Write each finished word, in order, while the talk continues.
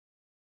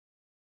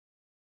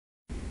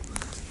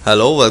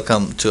Hello,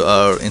 welcome to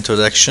our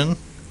introduction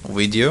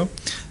video.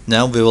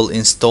 Now we will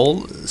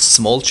install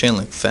small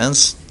Chainlink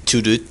fence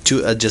to the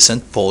two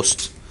adjacent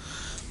posts.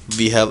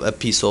 We have a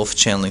piece of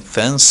Chainlink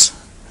fence,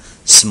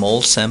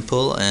 small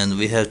sample, and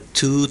we have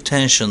two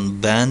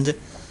tension band,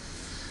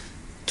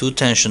 two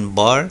tension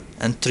bar,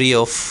 and three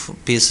of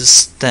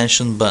pieces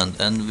tension band,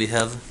 and we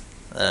have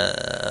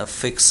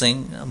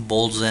fixing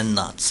bolts and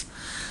nuts.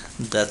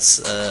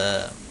 That's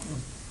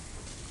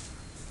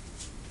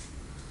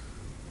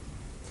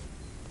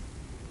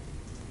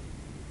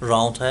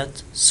round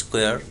head,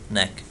 square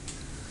neck.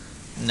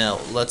 Now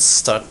let's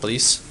start,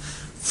 please.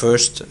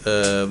 First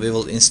we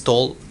will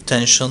install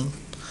tension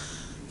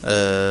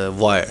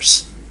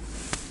wires.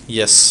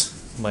 Yes,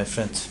 my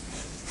friend,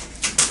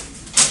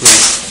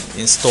 please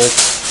install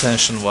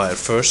tension wire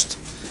first.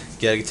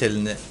 Gergi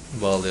telini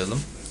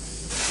bağlayalım.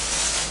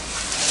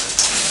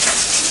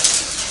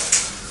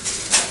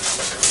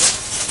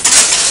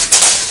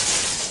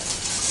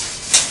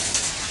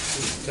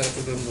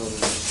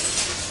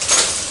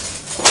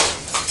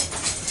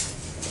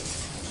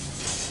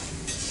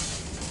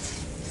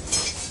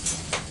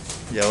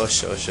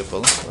 Yavaş yavaş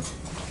yapalım.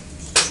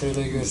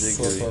 Şöyle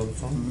görsün.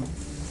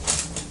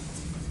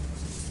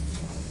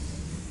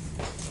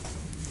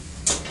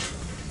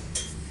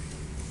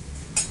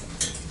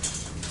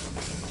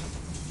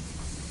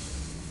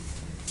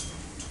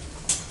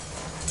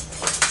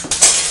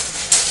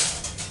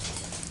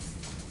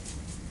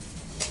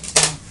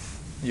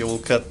 You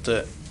will cut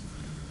the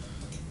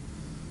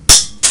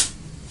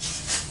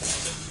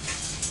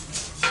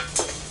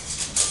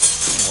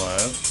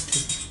wire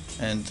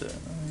and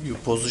you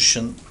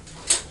position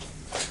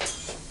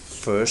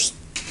first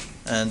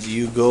and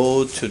you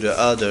go to the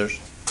other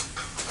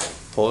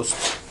post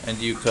and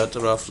you cut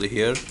roughly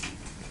here.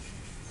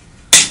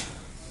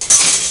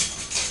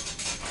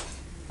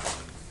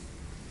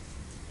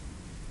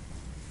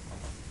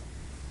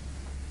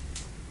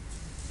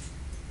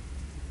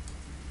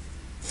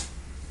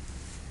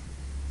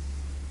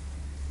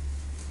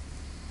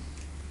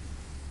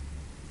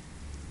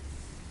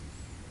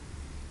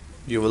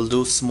 You will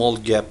do small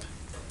gap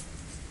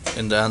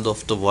in the end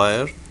of the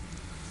wire,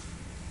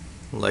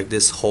 like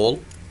this hole.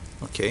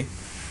 Okay.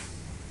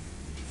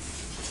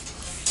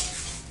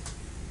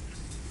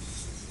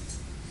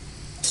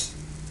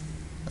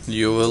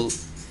 You will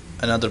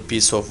another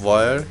piece of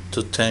wire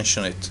to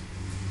tension it.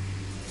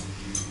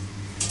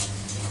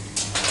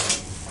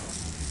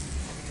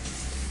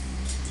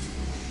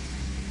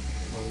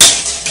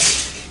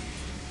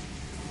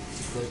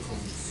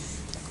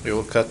 You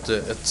will cut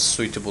at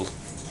suitable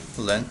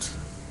length.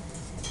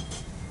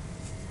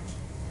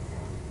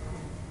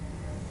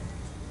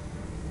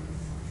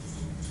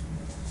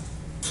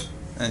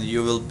 And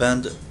you will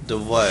bend the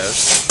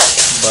wires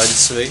by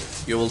this way.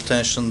 You will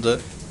tension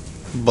the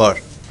bar,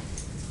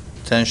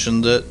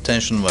 tension the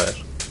tension wire.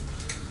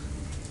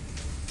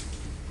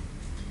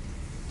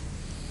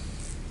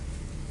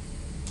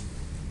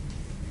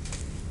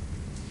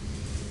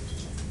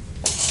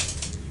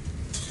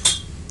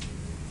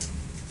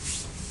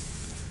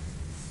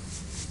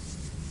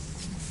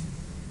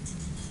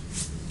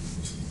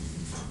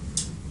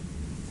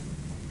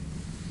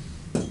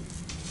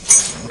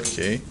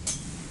 Okay.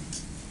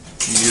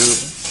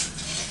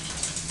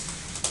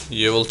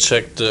 You will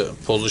check the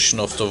position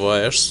of the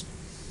wires.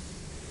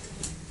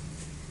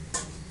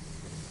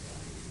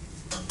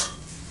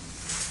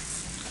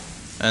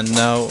 And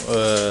now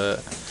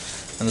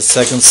in the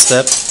second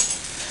step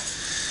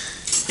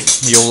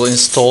you will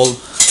install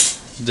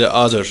the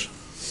other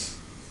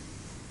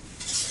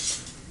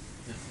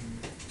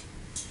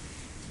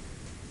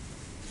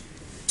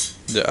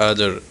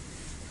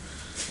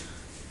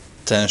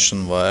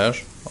tension wire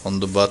on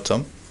the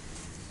bottom.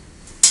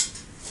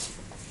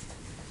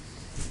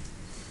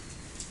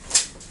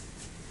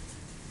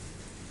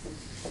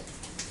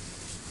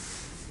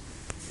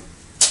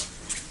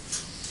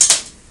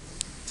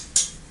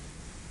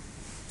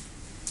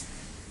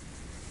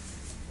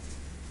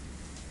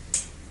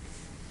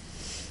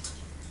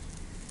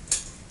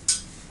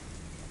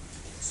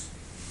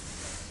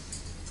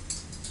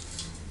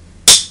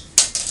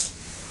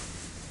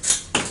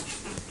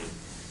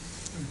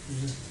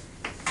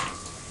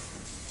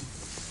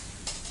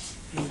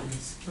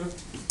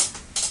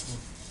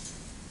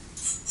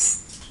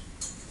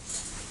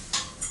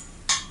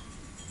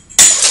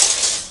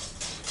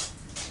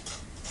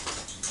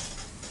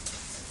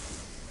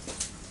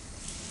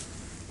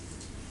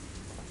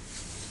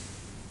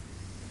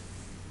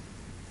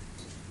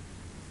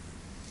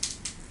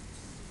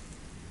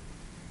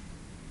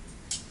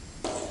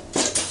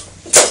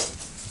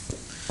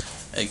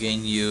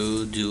 Again,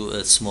 you do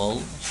a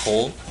small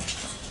hole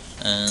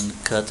and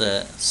cut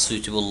a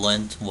suitable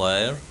length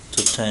wire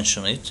to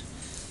tension it.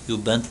 You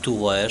bend two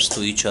wires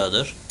to each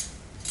other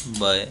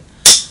by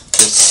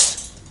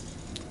this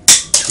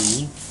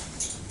tool.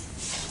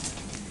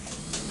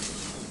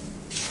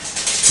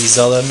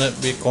 Hizalarını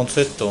bir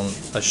kontrol et de onu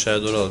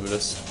aşağıya doğru al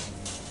biraz.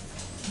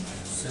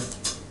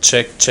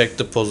 Check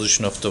the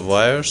position of the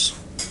wires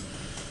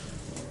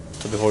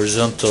to be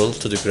horizontal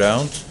to the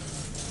ground.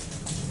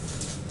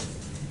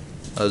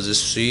 As you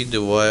see, the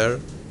wire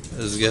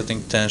is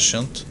getting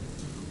tensioned.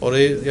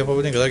 Orayı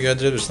yapabildiğin kadar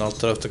gerdirebilirsin. Alt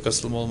tarafta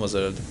kasılma olmaz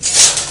herhalde.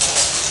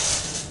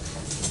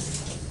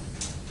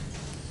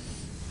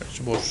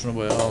 Gerçi boşluğunu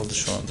bayağı aldı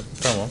şu anda.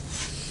 Tamam.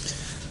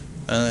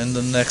 And in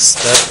the next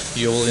step,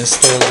 you will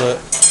install the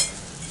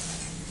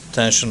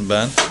tension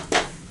band.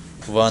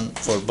 One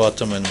for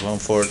bottom and one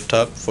for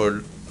top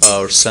for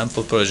our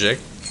sample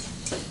project.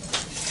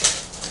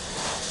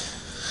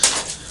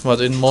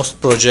 But in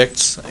most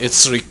projects,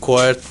 it's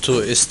required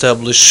to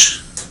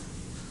establish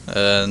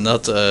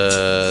not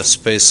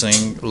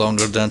spacing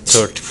longer than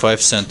 35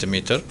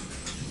 centimeter.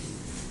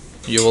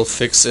 You will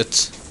fix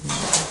it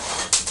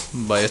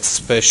by a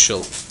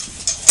special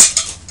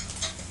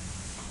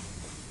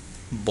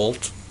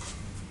bolt.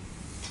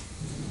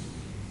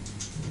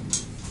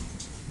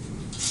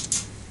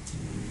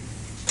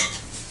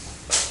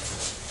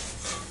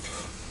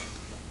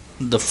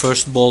 The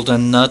first bolt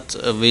and nut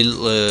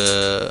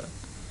will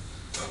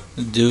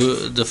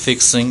do the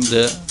fixing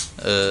the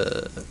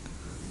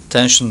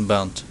tension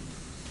band.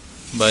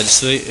 By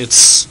this way,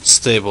 it's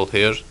stable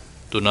here.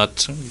 Do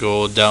not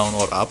go down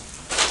or up.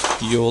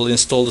 You will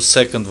install the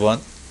second one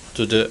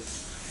to the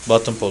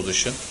bottom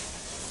position.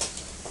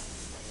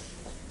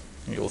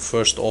 You will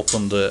first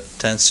open the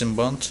tension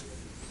band.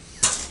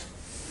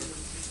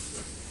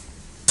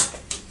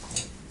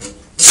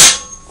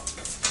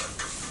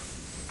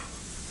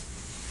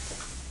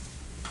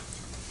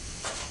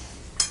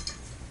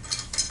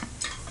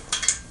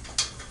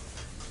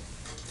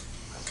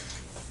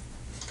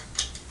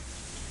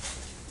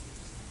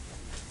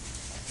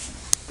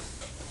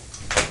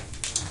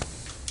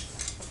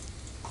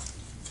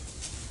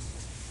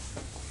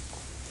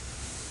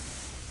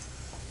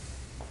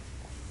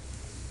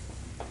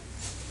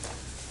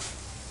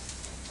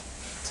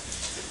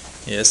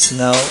 Yes,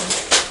 now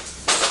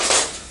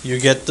you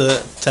get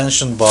the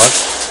tension bar.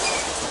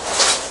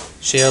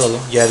 Şey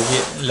alalım, gergi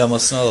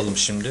lamasını alalım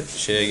şimdi.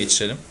 Şeye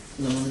geçelim.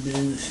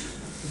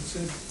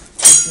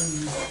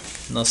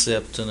 Nasıl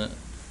yaptığını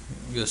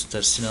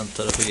göster. Sinan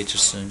tarafa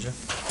geçirsin önce.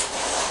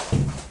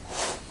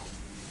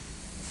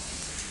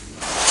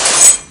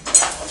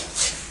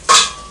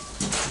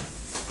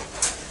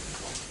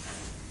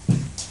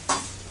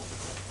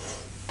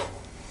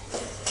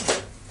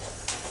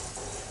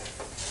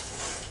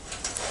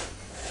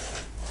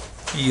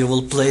 You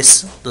will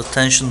place the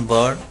tension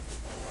bar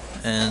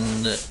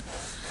and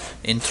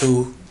in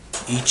through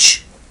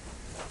each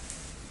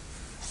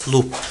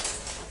loop,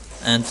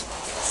 and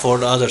for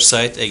the other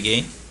side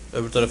again.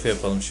 Öbür tarafı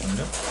yapalım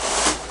şimdi.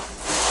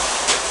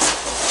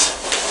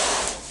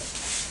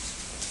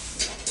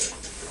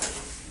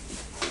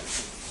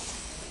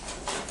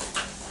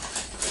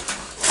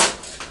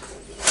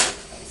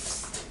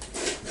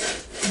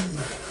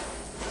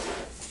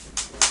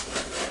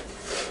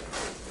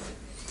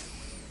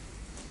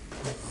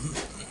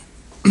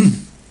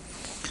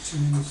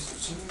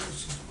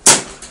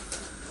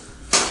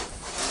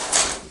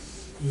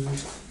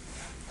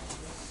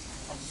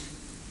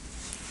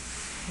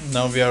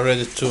 Now we are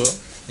ready to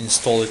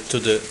install it to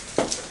the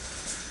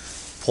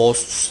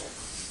posts.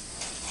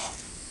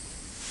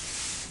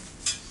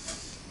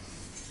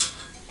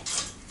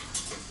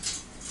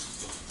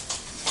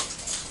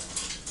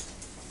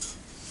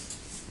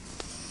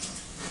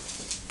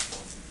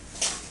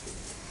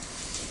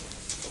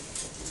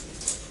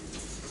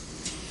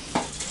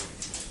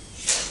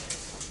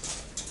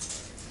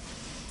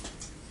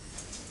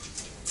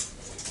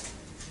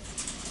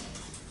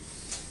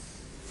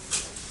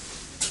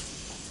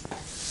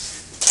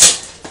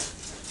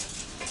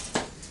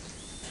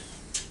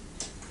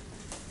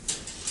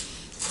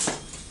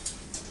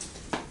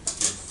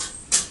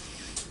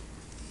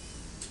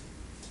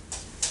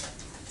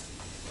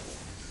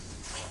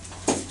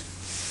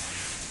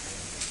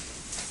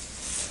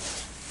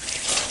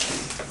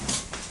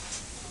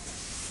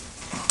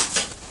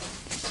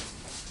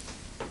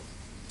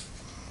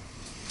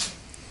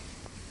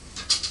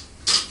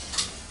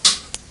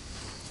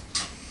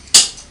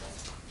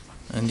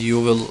 And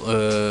you will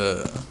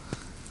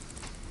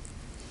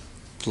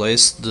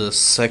place the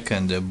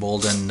second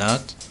bolt and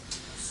nut,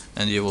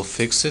 and you will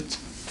fix it.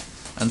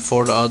 And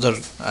for the other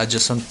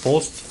adjacent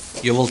post,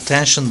 you will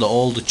tension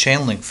all the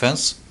chain link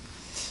fence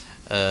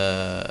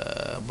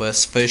by a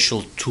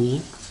special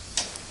tool,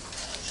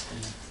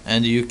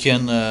 and you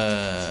can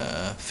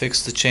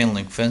fix the chain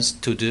link fence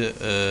to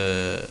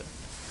the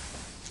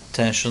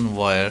tension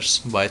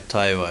wires by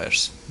tie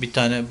wires. Bir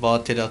tane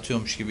bağ teli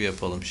atıyormuş gibi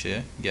yapalım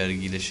şeye,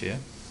 gergiyle şeye.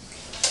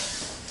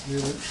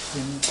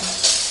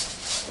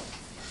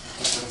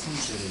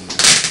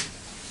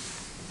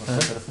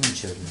 Tarafı mı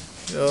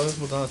çeviriyor? Ya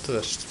buradan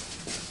atıver işte.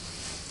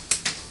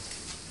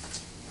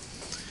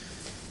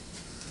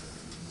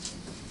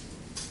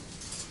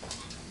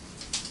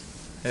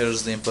 Here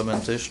is the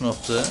implementation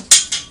of the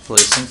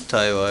placing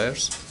tie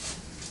wires.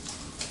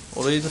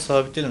 Orayı da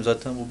sabitleyelim,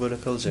 zaten bu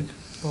böyle kalacak.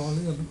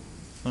 Bağlayalım.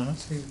 Hı hı.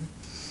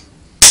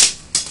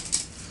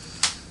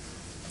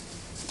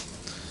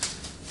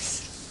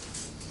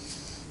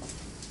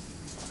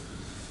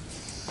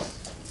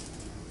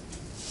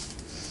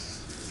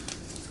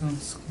 Sıkın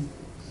sıkın.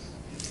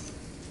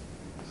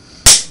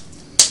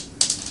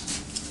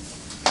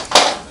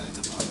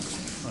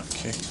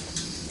 Okay.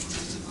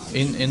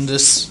 In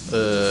this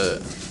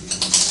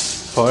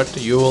part,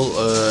 you will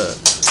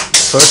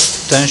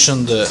first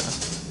tension the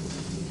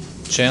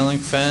Chainlink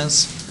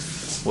fence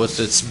with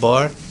its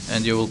bar,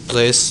 and you will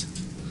place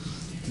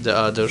the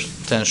other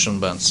tension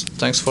bands.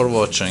 Thanks for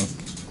watching.